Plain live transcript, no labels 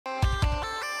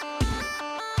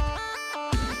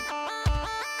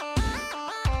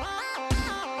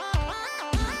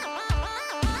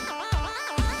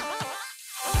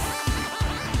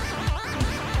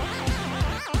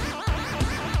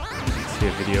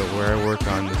a video where I work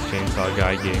on this Chainsaw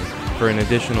Guy game for an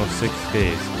additional 6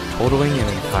 days, totaling an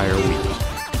entire week.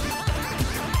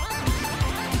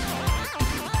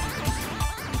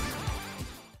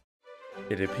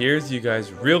 It appears you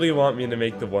guys really want me to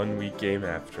make the 1 week game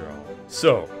after all.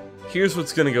 So, here's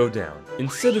what's gonna go down.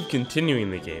 Instead of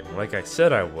continuing the game like I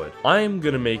said I would, I am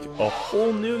gonna make a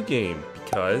whole new game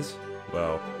because,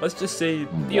 well, let's just say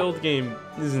the old game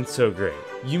isn't so great.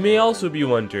 You may also be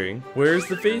wondering, where's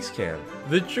the face cam?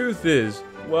 The truth is,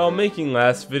 while making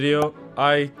last video,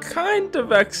 I kind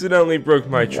of accidentally broke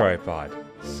my tripod.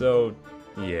 So,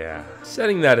 yeah.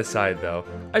 Setting that aside though,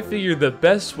 I figured the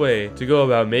best way to go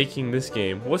about making this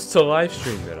game was to live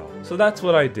stream it all. So that's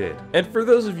what I did. And for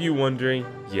those of you wondering,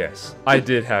 yes, I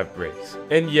did have breaks.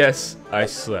 And yes, I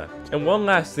slept. And one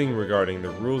last thing regarding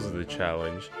the rules of the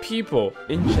challenge, people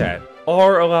in chat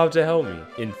are allowed to help me.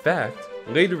 In fact,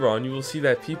 later on you will see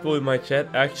that people in my chat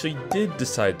actually did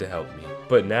decide to help me.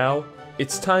 But now,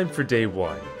 it's time for day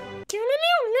 1.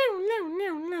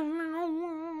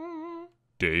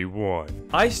 Day 1.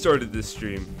 I started this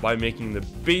stream by making the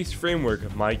base framework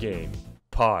of my game.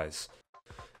 Pause.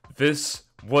 This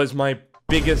was my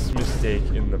biggest mistake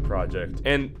in the project,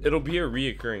 and it'll be a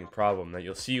reoccurring problem that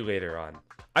you'll see later on.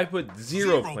 I put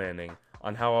zero planning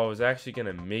on how I was actually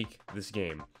gonna make this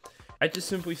game. I just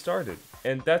simply started,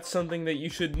 and that's something that you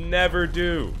should never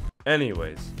do.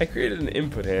 Anyways, I created an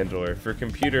input handler for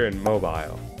computer and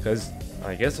mobile, because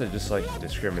I guess I just like to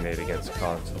discriminate against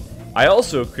console. I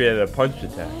also created a punch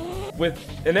attack with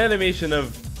an animation of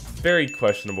very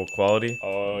questionable quality.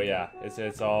 Oh yeah,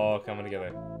 it's all coming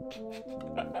together.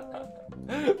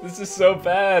 This is so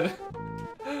bad.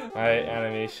 My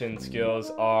animation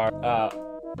skills are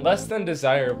less than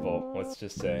desirable, let's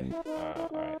just say.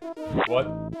 Alright. What?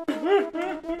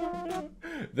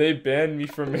 They banned me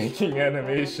from making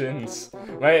animations.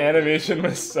 My animation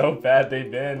was so bad they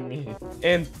banned me.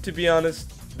 And to be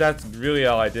honest, that's really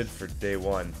all I did for day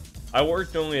 1. I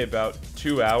worked only about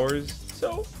 2 hours,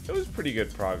 so it was pretty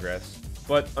good progress.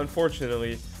 But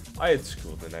unfortunately, I had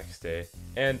school the next day,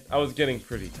 and I was getting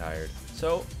pretty tired.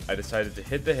 So I decided to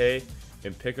hit the hay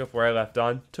and pick up where I left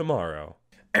on tomorrow.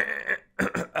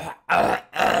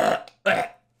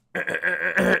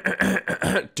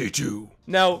 Day 2.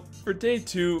 Now, for day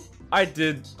 2, I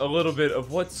did a little bit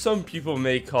of what some people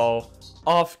may call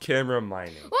off-camera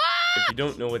mining. If you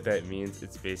don't know what that means,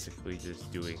 it's basically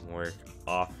just doing work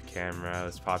off camera. It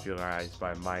was popularized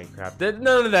by Minecraft.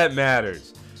 None of that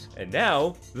matters. And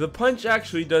now, the punch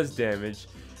actually does damage,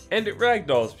 and it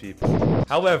ragdolls people.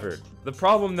 However, the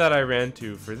problem that I ran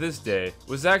to for this day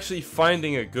was actually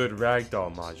finding a good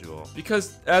ragdoll module.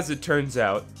 Because, as it turns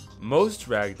out, most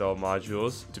ragdoll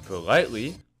modules, to put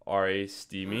lightly, are a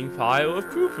steaming pile of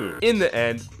poo-poo. In the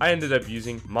end, I ended up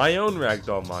using my own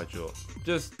ragdoll module,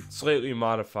 just slightly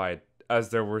modified, as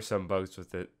there were some bugs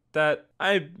with it that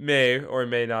I may or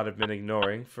may not have been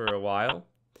ignoring for a while.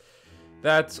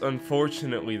 That's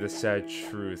unfortunately the sad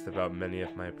truth about many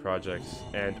of my projects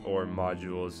and or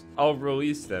modules. I'll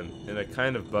release them in a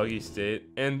kind of buggy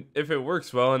state, and if it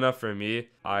works well enough for me,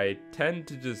 I tend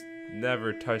to just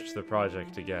never touch the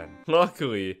project again.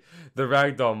 Luckily, the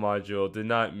ragdoll module did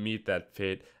not meet that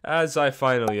fate as I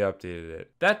finally updated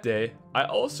it. That day, I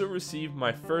also received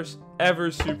my first ever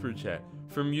super chat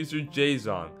from user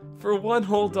Jzong for $1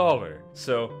 whole.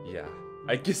 So yeah,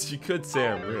 I guess you could say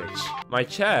I'm rich. My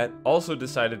chat also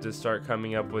decided to start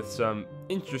coming up with some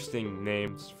interesting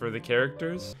names for the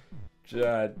characters.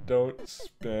 Chat, don't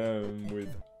spam with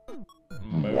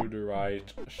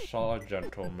motorite saw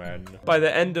gentleman. By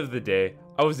the end of the day,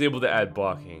 I was able to add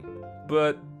blocking,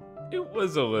 but it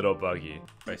was a little buggy.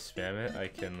 If I spam it, I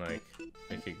can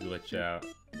make it glitch out.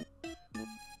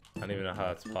 I don't even know how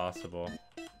that's possible.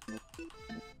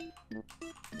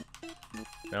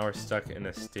 Now we're stuck in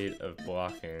a state of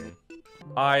blocking.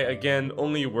 I, again,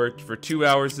 only worked for 2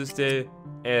 hours this day,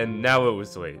 and now it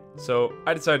was late. So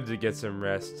I decided to get some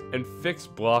rest and fix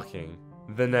blocking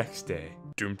the next day.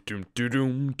 Doom doom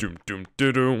doom doom doom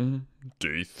doom.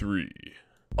 Day 3.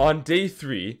 On day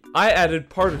 3, I added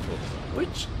particles,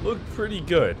 which looked pretty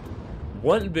good.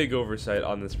 One big oversight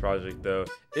on this project though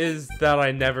is that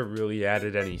I never really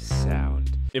added any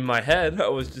sound. In my head, I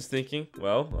was just thinking,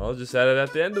 well, I'll just add it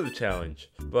at the end of the challenge.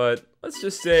 But let's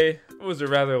just say it was a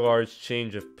rather large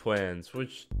change of plans,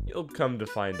 which you'll come to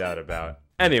find out about.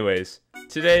 Anyways,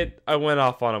 today I went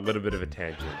off on a little bit of a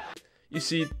tangent. You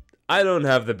see, I don't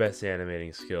have the best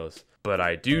animating skills, but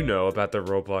I do know about the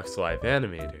Roblox Live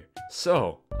Animator.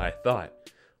 So, I thought,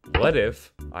 what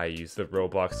if I use the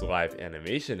Roblox Live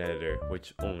Animation Editor,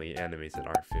 which only animates in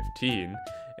R15,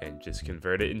 and just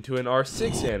convert it into an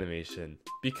R6 animation?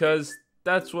 Because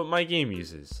that's what my game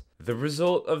uses. The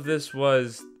result of this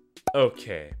was...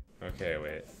 Okay,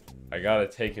 wait. I gotta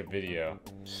take a video.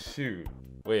 Shoot.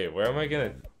 Wait, where am I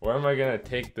gonna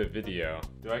take the video?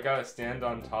 Do I gotta stand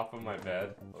on top of my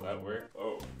bed? Will that work?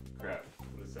 Oh, crap.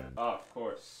 What is that? Oh, of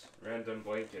course. Random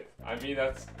blanket. I mean,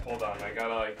 that's... Hold on, I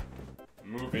gotta, like,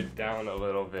 move it down a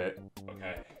little bit.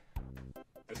 Okay.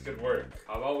 This could work.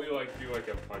 How about we, like, do, like,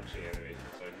 a punching animation?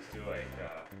 So I just do, like,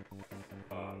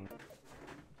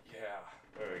 yeah.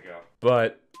 There we go.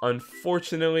 But,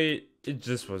 unfortunately, it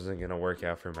just wasn't gonna work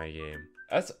out for my game.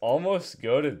 That's almost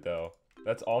goated, though.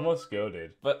 That's almost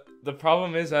goated. But the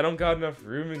problem is I don't got enough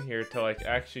room in here to like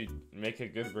actually make a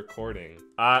good recording.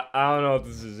 I don't know if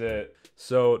this is it.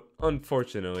 So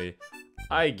unfortunately,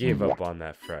 I gave up on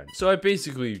that friend. So I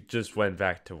basically just went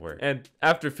back to work. And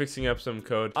after fixing up some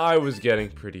code, I was getting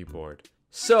pretty bored.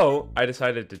 So I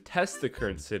decided to test the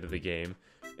current state of the game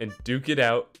and duke it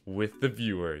out with the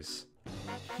viewers.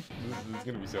 This is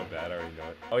gonna be so bad, I already know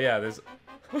it. Oh yeah, there's...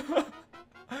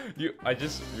 I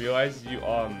just realized you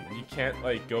can't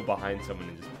like go behind someone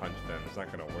and just punch them. It's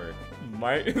not gonna work.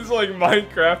 It's like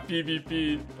Minecraft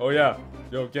PvP. Oh yeah,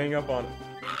 yo, gang up on.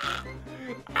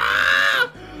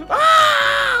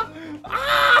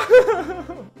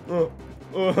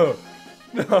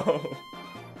 No.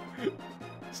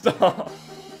 Stop.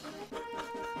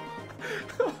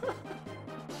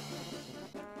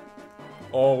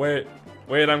 Oh wait,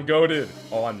 I'm goated.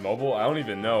 Oh, on mobile? I don't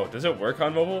even know. Does it work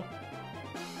on mobile?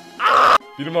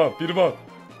 Beat him up, beat him up.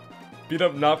 Beat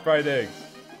up not fried eggs.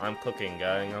 I'm cooking,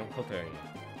 gang, I'm cooking.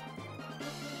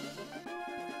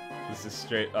 This is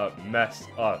straight up messed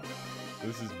up.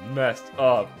 This is messed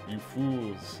up, you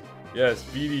fools. Yes,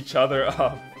 beat each other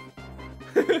up.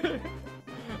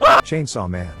 Chainsaw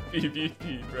Man.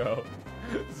 PvP, bro.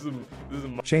 This is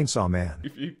Chainsaw Man.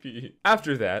 PvP.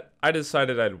 After that, I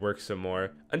decided I'd work some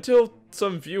more until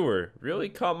some viewer really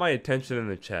caught my attention in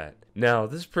the chat. Now,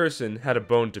 this person had a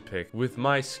bone to pick with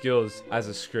my skills as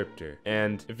a scripter,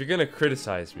 and if you're gonna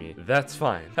criticize me, that's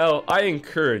fine. Hell, I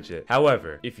encourage it.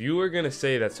 However, if you are gonna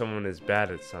say that someone is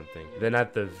bad at something, then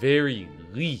at the very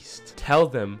least, tell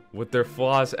them what their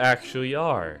flaws actually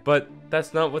are. But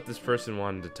that's not what this person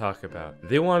wanted to talk about.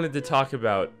 They wanted to talk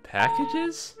about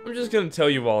packages? I'm just gonna tell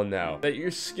you all now that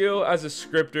your skill as a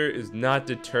scripter is not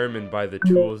determined by the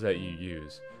tools that you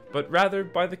use, but rather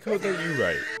by the code that you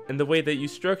write, and the way that you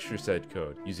structure said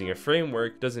code. Using a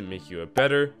framework doesn't make you a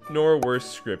better nor a worse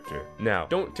scripter. Now,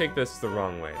 don't take this the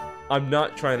wrong way. I'm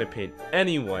not trying to paint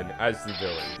anyone as the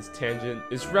villain. This tangent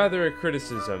is rather a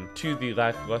criticism to the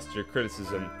lackluster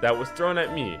criticism that was thrown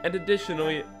at me, and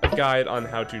additionally, a guide on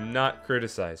how to not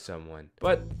criticize someone.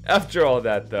 But after all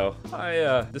that though,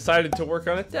 I decided to work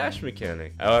on a dash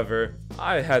mechanic. However,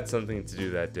 I had something to do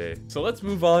that day. So let's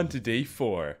move on to day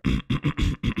 4.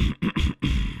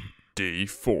 Day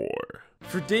 4.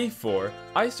 For day 4,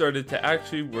 I started to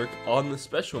actually work on the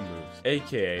special moves,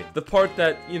 aka the part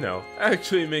that, you know,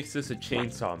 actually makes this a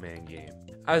Chainsaw Man game.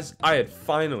 As I had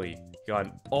finally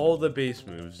gotten all the base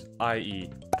moves, i.e.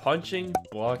 punching,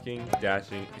 blocking,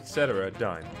 dashing, etc.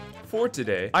 done. For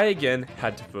today, I again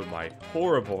had to put my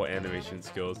horrible animation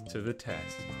skills to the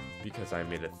test, because I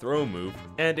made a throw move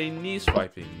and a knee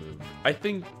swiping move. I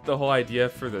think the whole idea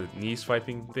for the knee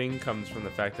swiping thing comes from the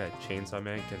fact that Chainsaw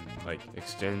Man can like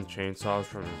extend chainsaws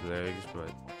from his legs,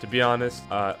 but to be honest,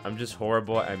 I'm just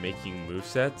horrible at making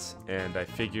movesets, and I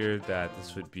figured that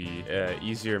this would be an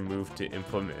easier move to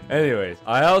implement. Anyways,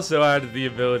 I also added the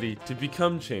ability to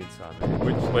become Chainsaw Man,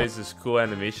 which plays this cool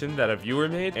animation that a viewer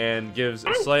made and gives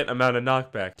a slight amount of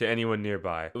knockback to anyone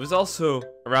nearby. It was also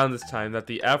around this time that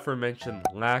the aforementioned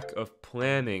lack of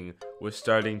planning was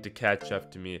starting to catch up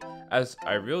to me, as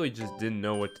I really just didn't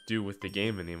know what to do with the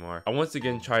game anymore. I once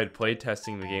again tried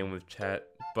playtesting the game with chat,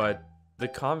 but the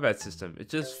combat system, it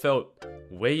just felt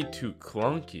way too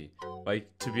clunky.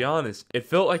 Like, to be honest, it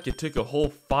felt like it took a whole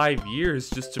 5 years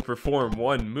just to perform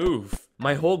one move.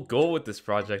 My whole goal with this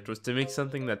project was to make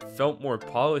something that felt more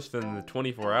polished than the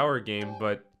 24-hour game,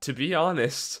 but to be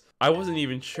honest, I wasn't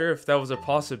even sure if that was a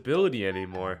possibility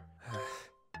anymore.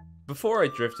 Before I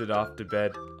drifted off to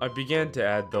bed, I began to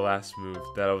add the last move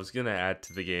that I was gonna add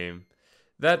to the game.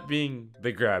 That being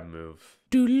the grab move.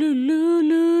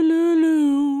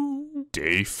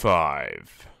 Day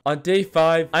 5. On day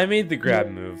 5, I made the grab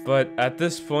move, but at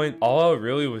this point, all I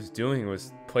really was doing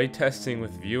was playtesting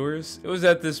with viewers, it was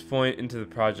at this point into the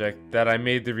project that I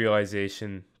made the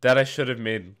realization that I should have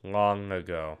made long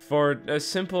ago. For as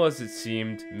simple as it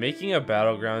seemed, making a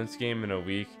Battlegrounds game in a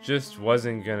week just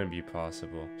wasn't gonna be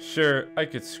possible. Sure, I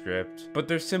could script, but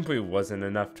there simply wasn't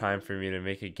enough time for me to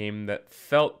make a game that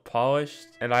felt polished,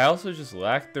 and I also just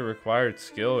lacked the required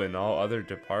skill in all other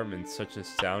departments such as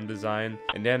sound design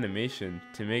and animation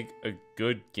to make a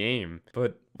good game.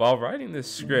 But while writing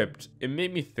this script, it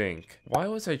made me think, why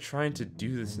was I trying to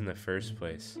do this in the first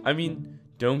place? I mean,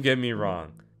 don't get me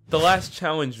wrong. The last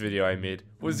challenge video I made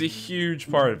was a huge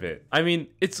part of it. I mean,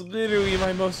 it's literally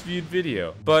my most viewed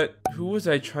video. But who was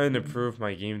I trying to prove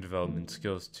my game development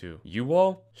skills to? You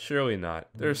all? Surely not.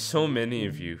 There are so many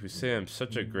of you who say I'm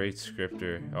such a great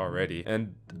scripter already,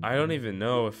 and I don't even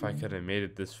know if I could have made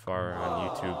it this far on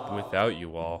YouTube without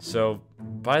you all. So,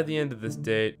 by the end of this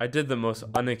day, I did the most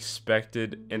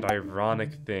unexpected and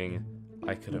ironic thing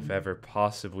I could have ever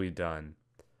possibly done.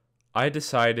 I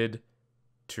decided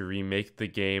to remake the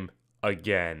game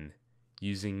again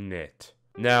using Knit.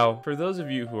 Now, for those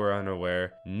of you who are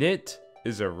unaware, Knit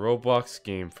is a Roblox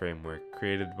game framework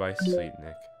created by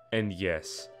Sleetnik. And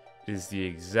yes, it is the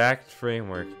exact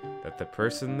framework that the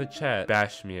person in the chat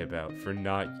bashed me about for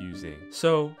not using.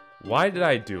 So, why did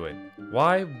I do it?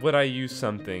 Why would I use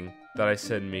something that I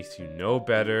said makes you no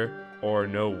better or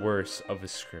no worse of a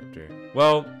scripter?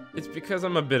 Well, it's because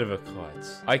I'm a bit of a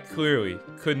klutz. I clearly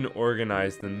couldn't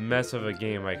organize the mess of a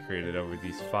game I created over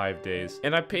these 5 days,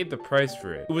 and I paid the price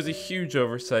for it. It was a huge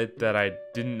oversight that I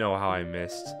didn't know how I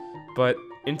missed, but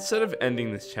instead of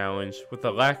ending this challenge with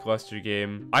a lackluster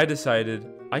game, I decided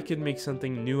I could make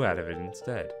something new out of it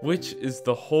instead. Which is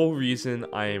the whole reason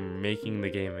I am making the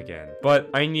game again.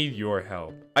 But I need your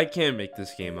help. I can't make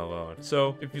this game alone.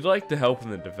 So if you'd like to help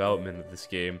in the development of this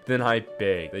game, then I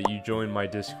beg that you join my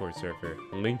Discord server,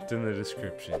 linked in the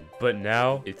description. But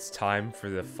now, it's time for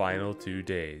the final 2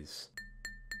 days.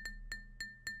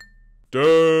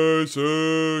 Day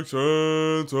 6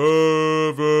 and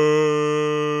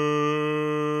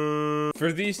 7.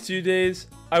 For these 2 days,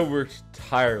 I worked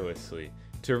tirelessly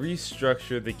to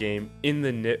restructure the game in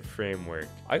the Knit framework.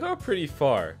 I got pretty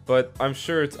far, but I'm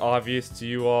sure it's obvious to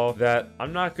you all that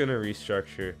I'm not gonna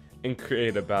restructure and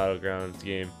create a Battlegrounds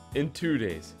game in 2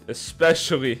 days,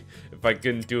 especially if I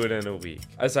couldn't do it in a week.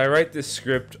 As I write this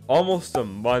script almost a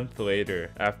month later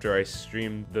after I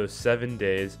streamed those 7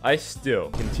 days, I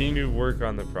still continue to work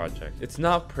on the project. It's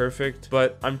not perfect,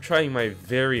 but I'm trying my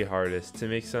very hardest to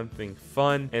make something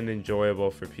fun and enjoyable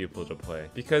for people to play.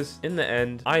 Because in the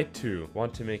end, I too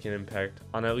want to make an impact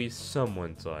on at least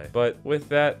someone's life. But with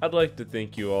that, I'd like to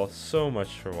thank you all so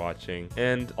much for watching,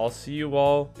 and I'll see you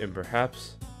all in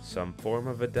perhaps some form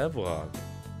of a devlog.